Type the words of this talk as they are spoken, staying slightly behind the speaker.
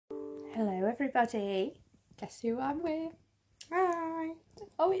Hello everybody, guess who I'm with? Hi.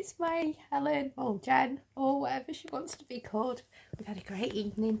 Oh, it's me, Helen, or Jen, or whatever she wants to be called. We've had a great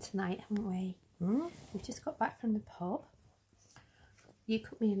evening tonight, haven't we? We've just got back from the pub. You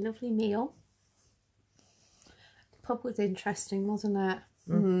cooked me a lovely meal. The pub was interesting, wasn't it?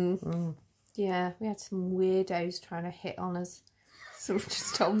 Yeah, we had some weirdos trying to hit on us, so we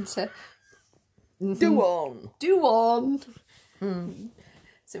just told them to Do on.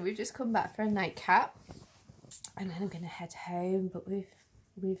 So we've just come back for a nightcap, and then I'm going to head home. But we've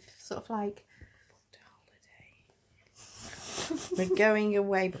sort of like booked a holiday. We're going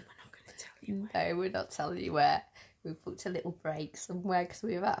away, but we're not going to tell you where. No, we're not telling you where. We've booked a little break somewhere because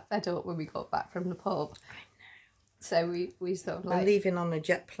we were that fed up when we got back from the pub. I know. So we sort of like... We're leaving on a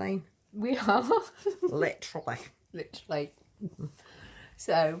jet plane. We are. Literally. Literally.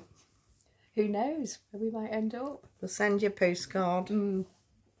 So, who knows where we might end up. We'll send you a postcard.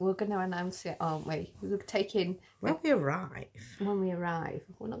 We're going to announce it, aren't we? We're taking... When we arrive. When we arrive.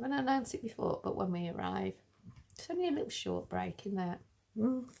 We're not going to announce it before, but when we arrive. It's only a little short break in there.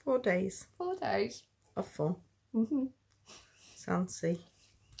 4 days. 4 days. Of fun. Sancy.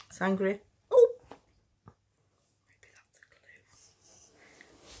 Sangria. Oh! Maybe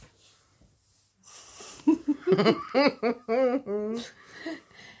that's a clue.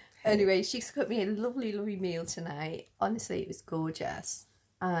 Anyway, she's cooked me a lovely, lovely meal tonight. Honestly, it was gorgeous.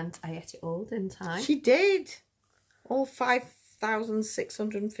 And I ate it all, didn't I? She did. All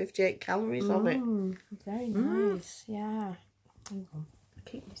 5,658 calories of it. Very nice, yeah. I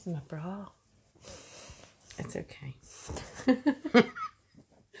keep using my bra. It's okay.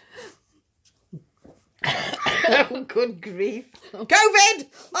 Oh, good grief. COVID!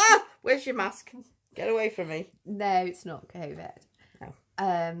 Ah, where's your mask? Get away from me. No, it's not COVID. No.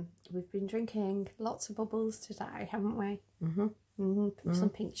 We've been drinking lots of bubbles today, haven't we?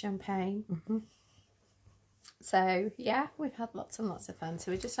 Some pink champagne. So, yeah, we've had lots and lots of fun.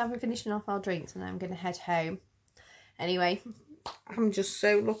 So we're just finishing off our drinks and I'm going to head home. Anyway. I'm just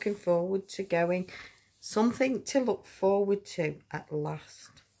so looking forward to going. Something to look forward to at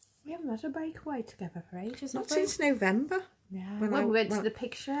last. We haven't had a breakaway together for ages, Not since November. Yeah. When we went to the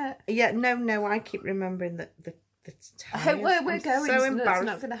pig shirt. Yeah, no, I keep remembering the tyres. I hope where we're going so it's embarrassed.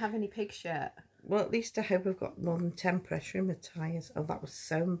 not going to have any pig shirt. Well, at least I hope I've got more than 10 pressure in my tyres. Oh, that was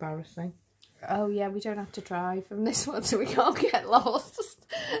so embarrassing. Oh, yeah, we don't have to drive from this one, so we can't get lost.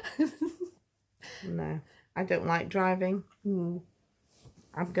 No, I don't like driving. I'm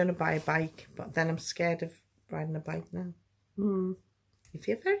going to buy a bike, but then I'm scared of riding a bike now. You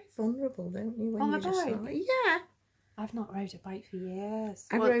feel very vulnerable, don't you? When On you a just bike? like, yeah. I've not rode a bike for years.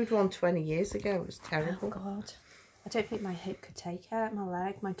 I rode one 20 years ago. It was terrible. Oh, God. I don't think my hip could take it, my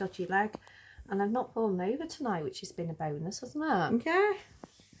leg, my dodgy leg. And I've not fallen over tonight, which has been a bonus, hasn't it? Yeah.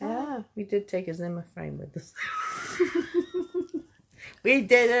 Yeah. We did take a Zimmer frame with us. We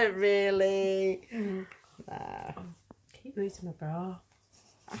didn't really. No. Keep losing my bra.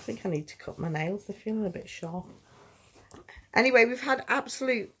 I think I need to cut my nails. They're feeling a bit sharp. Anyway, we've had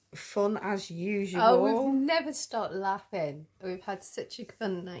absolute fun as usual. Oh, we've never stopped laughing. We've had such a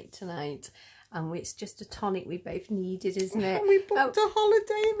fun night tonight. And it's just a tonic we both needed, isn't it? And we booked a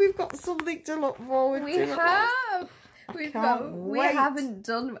holiday. We've got something to look forward to. We have. We wait. haven't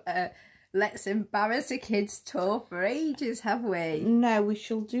done Let's Embarrass a Kids tour for ages, have we? No, we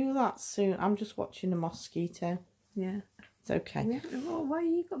shall do that soon. I'm just watching a mosquito. Yeah. It's okay. Well, why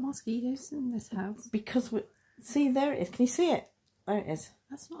you got mosquitoes in this house? Because we see, there it is. Can you see it? There it is.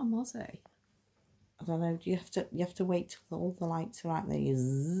 That's not a mozzie. I don't know. You have to wait till all the lights are out there.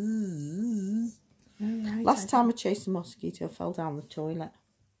 Right, Last time I chased a mosquito, I fell down the toilet.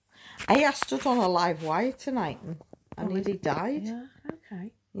 I stood on a live wire tonight and I nearly died. Yeah,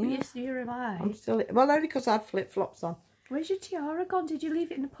 okay. Yeah. Yes, you're alive. I'm still, well, only because I had flip-flops on. Where's your tiara gone? Did you leave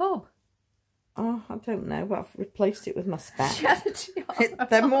it in the pub? Oh, I don't know, but I've replaced it with my specs. She had a tiara.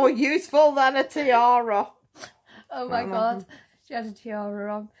 They're more useful than a tiara. Oh my God. She had a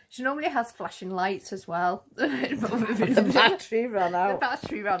tiara on. She normally has flashing lights as well. The battery ran out. The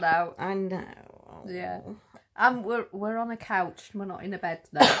battery ran out. I know. Yeah. We're on a couch. We're not in a bed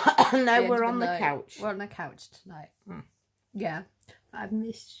tonight. No, we're on the couch. We're on the couch tonight. Yeah. I've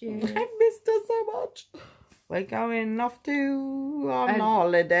missed you. I missed her so much. We're going off to on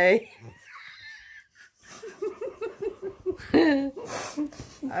holiday.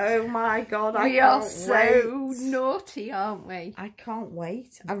 Oh my God, we are so naughty, aren't we? I can't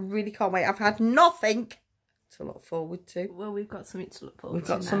wait. I really can't wait. I've had nothing to look forward to. Well, we've got something to look forward to. We've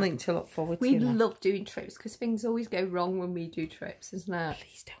got something to look forward to. We love doing trips because things always go wrong when we do trips, isn't it?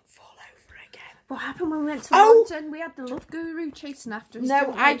 Please don't fall over again. What happened when we went to London? We had the love guru chasing after us.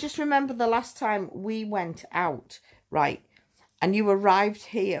 No, I just remember the last time we went out, right? And you arrived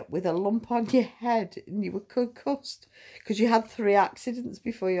here with a lump on your head and you were concussed because you had 3 accidents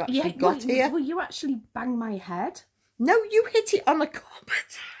before you actually got here. Well, you actually banged my head. No, you hit it on a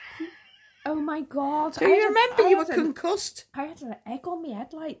cupboard. Oh my God. Do you remember you were concussed? I had an egg on my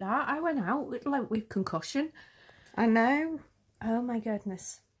head like that. I went out with concussion. I know. Oh my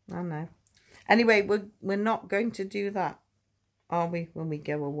goodness. I know. Anyway, we're not going to do that, are we, when we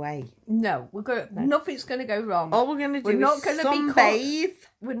go away? No, nothing's going to go wrong. All we're going to do is sunbathe.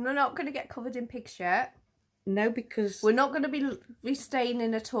 We're not going to get covered in pig shirt. No, because... We're not going to be staying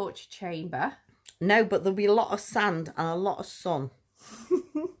in a torture chamber. No, but there'll be a lot of sand and a lot of sun.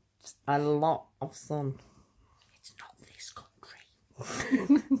 A lot of sun. It's not this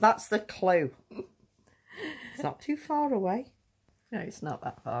country. That's the clue. It's not too far away. No, it's not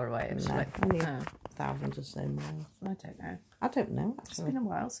that far away, actually. No, only thousands or so miles. I don't know. I don't know, actually. It's been a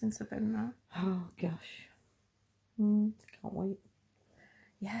while since I've been there. Oh, gosh. Can't wait.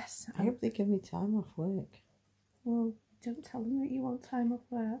 Yes. I hope they give me time off work. Well, don't tell them that you want time off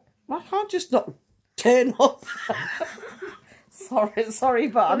work. I can't just not turn up. sorry,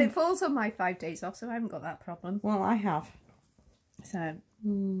 but well, it falls on my 5 days off, so I haven't got that problem. Well, I have. So,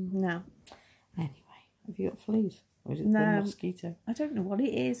 no. Anyway, have you got fleas? Or is it the mosquito? I don't know what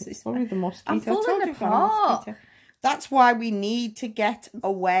it is. It's probably the mosquito. I'm falling apart. That's why we need to get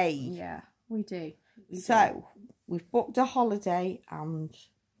away. Yeah, we do. We've booked a holiday and...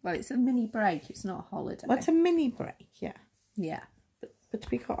 Well, it's a mini break. It's not a holiday. Well, it's a mini break, yeah. Yeah. But to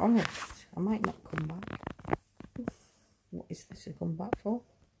be quite honest, I might not come back. What is this to come back for?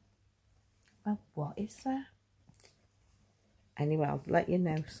 Well, what is there? Anyway, I'll let you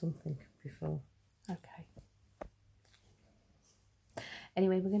know something before. Okay.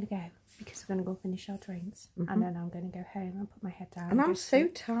 Anyway, we're going to go because we're going to go finish our drinks and then I'm going to go home and put my head down. And I'm so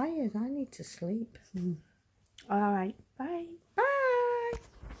tired. I need to sleep. All right. Bye. Bye.